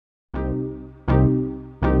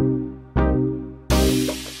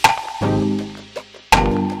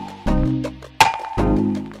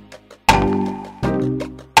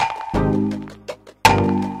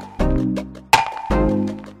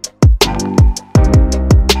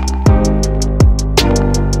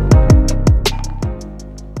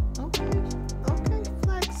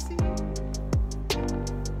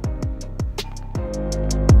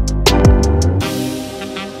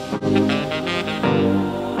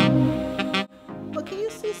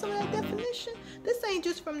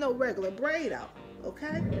ain't just from no regular braid out,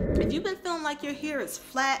 okay? If you've been feeling like your hair is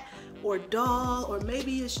flat or dull, or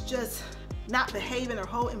maybe it's just not behaving or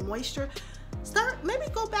holding moisture, maybe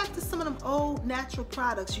go back to some of them old natural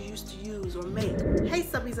products you used to use or make. Hey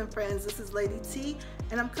subbies and friends, this is Lady T,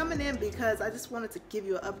 and I'm coming in because I just wanted to give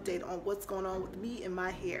you an update on what's going on with me and my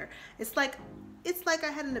hair. It's like I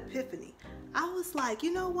had an epiphany. I was like,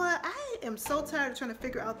 you know what? I am so tired of trying to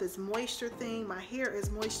figure out this moisture thing. My hair is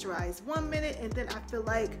moisturized one minute, and then I feel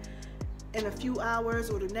like in a few hours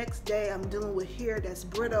or the next day I'm dealing with hair that's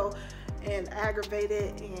brittle and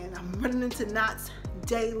aggravated, and I'm running into knots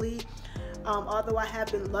daily. Although I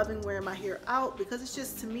have been loving wearing my hair out, because it's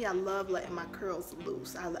just, to me, I love letting my curls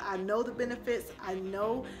loose. I know the benefits. I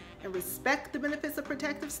know and respect the benefits of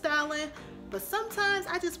protective styling, but sometimes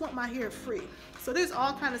I just want my hair free. So there's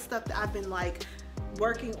all kind of stuff that I've been like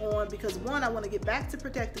working on, because one, I want to get back to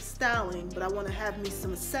protective styling, but I want to have me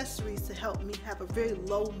some accessories to help me have a very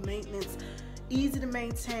low maintenance, easy to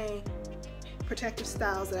maintain protective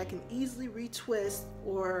styles that I can easily retwist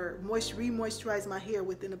or re-moisturize my hair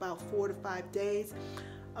within about 4 to 5 days,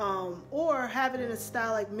 or have it in a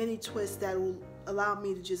style like mini twist that will allow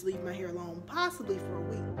me to just leave my hair alone, possibly for a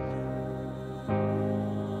week.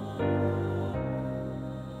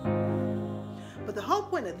 But the whole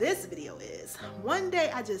point of this video is, one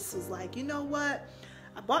day I just was like, you know what?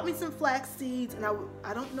 I bought me some flax seeds, and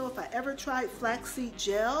I don't know if I ever tried flaxseed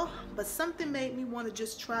gel, but something made me want to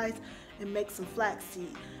just try and make some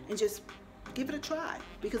flaxseed and just give it a try,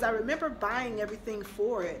 because I remember buying everything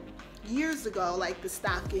for it years ago, like the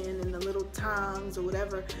stocking and the little tongs or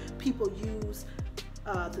whatever people use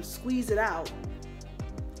to squeeze it out.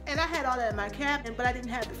 And I had all that in my cabinet, but I didn't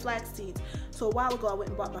have the flax seeds. So a while ago I went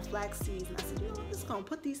and bought my flax seeds, and I said, you know, I'm just gonna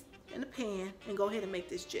put these in a pan and go ahead and make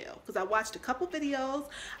this gel, because I watched a couple videos.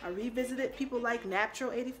 I revisited people like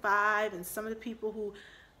Natural 85 and some of the people who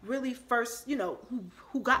really first, you know,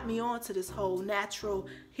 who got me onto this whole natural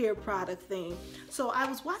hair product thing. So I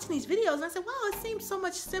was watching these videos and I said, wow, it seems so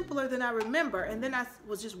much simpler than I remember. And then I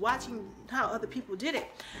was just watching how other people did it.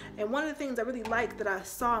 And one of the things I really liked that I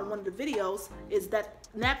saw in one of the videos is that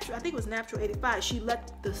I think it was Natural 85, she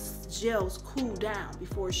let the gels cool down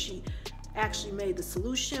before she actually made the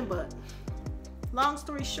solution. But long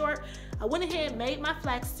story short, I went ahead and made my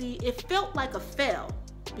flaxseed. It felt like a fail,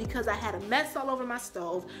 because I had a mess all over my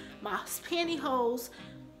stove. My pantyhose,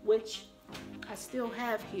 which I still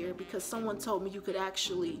have here because someone told me you could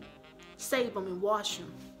actually save them and wash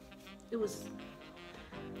them. It was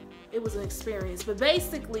an experience. But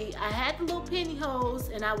basically, I had the little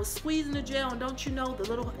pantyhose and I was squeezing the gel, and don't you know,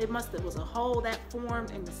 it was a hole that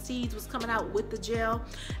formed and the seeds was coming out with the gel,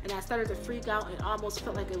 and I started to freak out and almost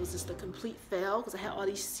felt like it was just a complete fail, because I had all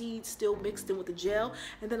these seeds still mixed in with the gel.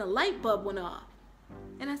 And then a light bulb went off.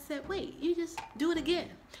 And I said, wait, you just do it again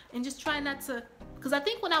and just try not to, because I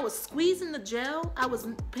think when I was squeezing the gel, I was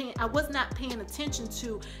not paying attention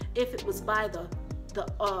to if it was by the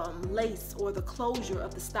lace or the closure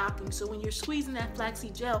of the stocking. So when you're squeezing that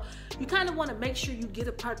flaxseed gel, you kind of want to make sure you get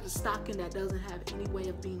a part of the stocking that doesn't have any way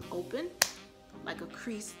of being open, like a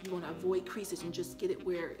crease. You want to avoid creases and just get it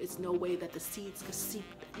where it's no way that the seeds could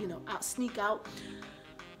sneak out.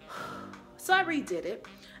 So I redid it,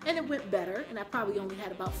 and it went better, and I probably only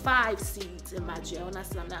had about 5 seeds in my gel, and I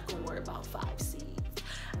said I'm not going to worry about 5 seeds.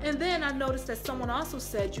 And then I noticed that someone also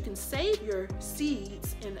said you can save your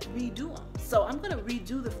seeds and redo them. So I'm going to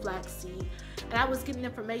redo the flaxseed, and I was getting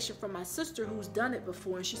information from my sister who's done it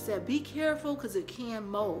before, and she said be careful because it can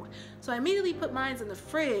mold. So I immediately put mine in the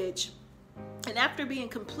fridge, and after being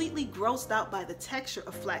completely grossed out by the texture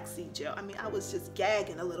of flaxseed gel, I mean, I was just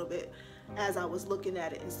gagging a little bit as I was looking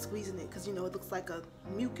at it and squeezing it, because you know it looks like a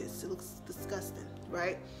mucus. It looks disgusting,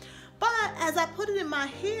 right? But as I put it in my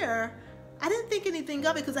hair, I didn't think anything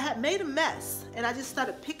of it, because I had made a mess, and I just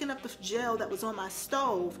started picking up the gel that was on my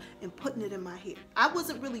stove and putting it in my hair. I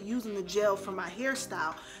wasn't really using the gel for my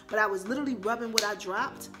hairstyle, but I was literally rubbing what I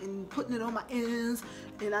dropped and putting it on my ends,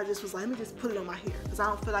 and I just was like, let me just put it on my hair, because I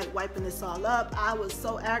don't feel like wiping this all up. I was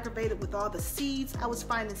so aggravated with all the seeds. I was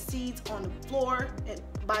finding seeds on the floor and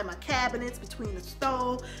by my cabinets, between the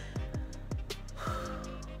stove.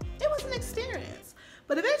 It was an experience.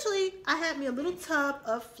 But eventually, I had me a little tub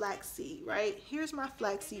of flaxseed, right? Here's my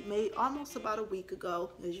flaxseed, made almost about a week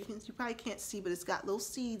ago. As you probably can't see, but it's got little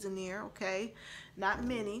seeds in there, okay? Not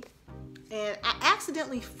many. And I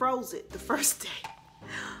accidentally froze it the first day.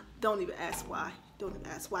 Don't even ask why. Don't even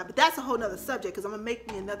ask why. But that's a whole nother subject, because I'm gonna make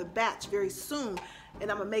me another batch very soon. And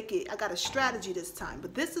I'm gonna make it, I got a strategy this time.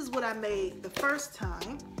 But this is what I made the first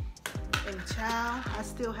time. And child, I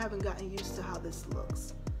still haven't gotten used to how this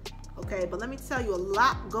looks. Okay, but let me tell you, a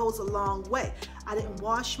lot goes a long way. I didn't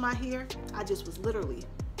wash my hair. I just was literally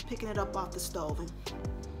picking it up off the stove and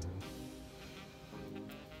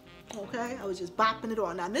okay, I was just bopping it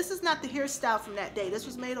on. Now this is not the hairstyle from that day. This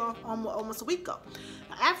was made almost a week ago.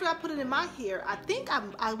 Now, after I put it in my hair,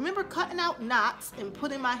 I remember cutting out knots and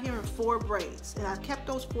putting my hair in 4 braids. And I kept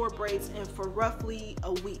those 4 braids in for roughly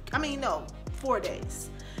a week. I mean, no, 4 days.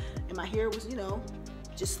 And my hair was, you know,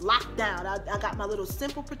 just locked down. I got my little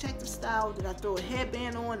simple protective style. Then I throw a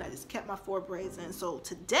headband on. I just kept my 4 braids in. So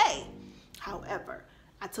today, however,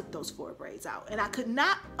 I took those 4 braids out and I could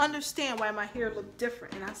not understand why my hair looked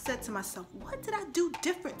different. And I said to myself, what did I do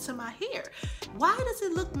different to my hair? Why does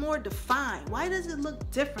it look more defined? Why does it look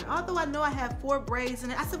different? Although I know I have 4 braids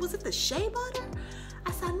in it. I said, was it the shea butter?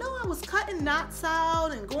 I said, I know I was cutting knots out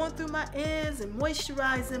and going through my ends and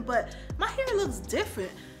moisturizing, but my hair looks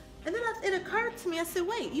different. And then it occurred to me, I said,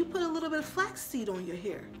 wait, you put a little bit of flaxseed on your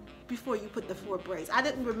hair before you put the 4 braids. I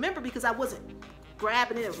didn't remember because I wasn't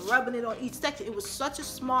grabbing it and rubbing it on each section. It was such a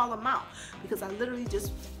small amount because I literally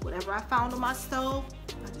just, whatever I found on my stove,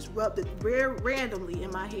 I just rubbed it randomly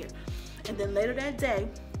in my hair. And then later that day,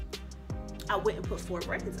 I went and put 4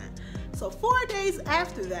 braids in. So 4 days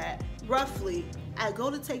after that, roughly, I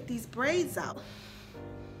go to take these braids out.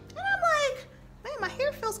 And I'm like, man, my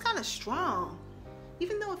hair feels kind of strong.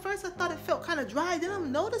 Even though at first I thought it felt kind of dry, then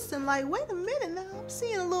I'm noticing like, wait a minute now, I'm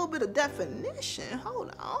seeing a little bit of definition.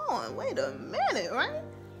 Hold on, wait a minute, right?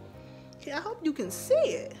 Okay, I hope you can see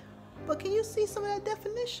it. But can you see some of that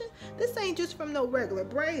definition? This ain't just from no regular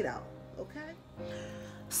braid out, okay?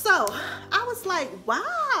 So I was like,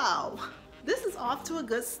 wow, this is off to a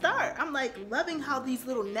good start. I'm like loving how these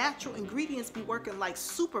little natural ingredients be working like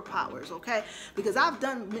superpowers, okay? Because I've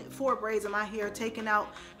done 4 braids in my hair, taken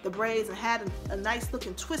out the braids and had a nice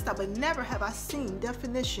looking twist out, but never have I seen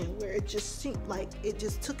definition where it just seemed like it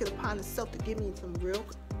just took it upon itself to give me some real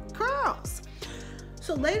curls.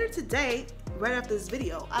 So later today, right after this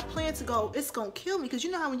video, I plan to go, it's gonna kill me, because you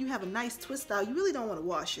know how when you have a nice twist out, you really don't want to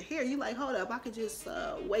wash your hair. You like, hold up, I could just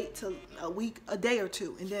wait till a day or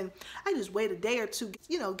 2, and then I just wait a day or 2,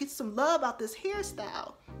 you know, get some love out this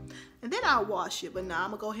hairstyle, and then I'll wash it. But now I'm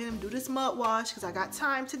gonna go ahead and do this mud wash because I got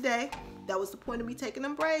time today. That was the point of me taking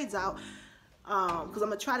them braids out, because I'm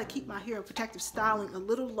gonna try to keep my hair in protective styling a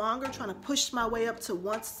little longer, trying to push my way up to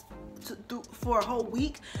for a whole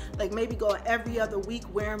week, like maybe go every other week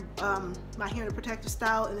wearing my hair in a protective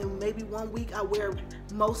style, and then maybe 1 week I wear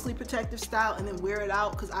mostly protective style and then wear it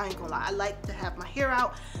out, because I ain't gonna lie, I like to have my hair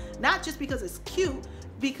out, not just because it's cute,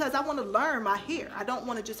 because I want to learn my hair. I don't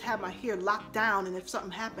want to just have my hair locked down and if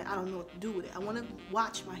something happened, I don't know what to do with it. I want to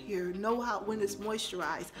watch my hair, know how, when it's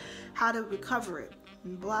moisturized, how to recover it,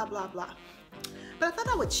 and blah blah blah. But I thought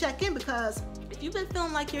I would check in, because if you've been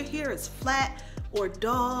feeling like your hair is flat or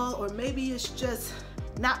dull, or maybe it's just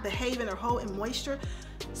not behaving or holding moisture,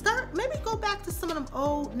 maybe go back to some of them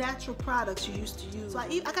old natural products you used to use. So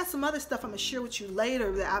I got some other stuff I'm gonna share with you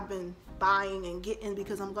later that I've been buying and getting,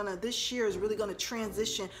 because this year is really gonna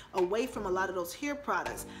transition away from a lot of those hair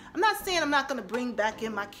products. I'm not saying I'm not gonna bring back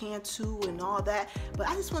in my Cantu and all that, but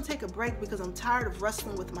I just wanna take a break because I'm tired of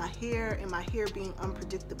wrestling with my hair and my hair being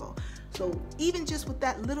unpredictable. So even just with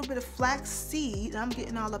that little bit of flaxseed, I'm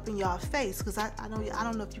getting all up in y'all face, because I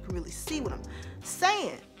don't know if you can really see what I'm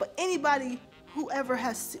saying, but anybody whoever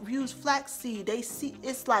has used flaxseed, they see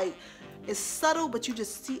it's like, it's subtle, but you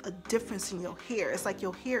just see a difference in your hair. It's like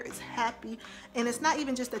your hair is happy, and it's not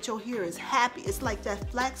even just that your hair is happy, it's like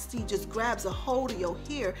that flaxseed just grabs a hold of your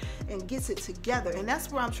hair and gets it together, and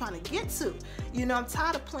that's where I'm trying to get to. You know, I'm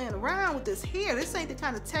tired of playing around with this hair. This ain't the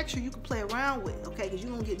kind of texture you can play around with, okay? Because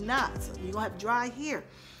you're gonna get knots, you're gonna have dry hair.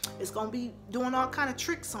 It's gonna be doing all kind of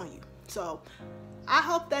tricks on you. So I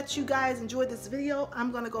hope that you guys enjoyed this video.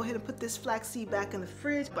 I'm gonna go ahead and put this flaxseed back in the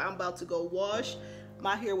fridge, but I'm about to go wash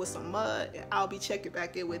my hair with some mud, and I'll be checking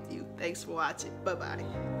back in with you. Thanks for watching.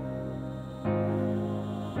 Bye-bye.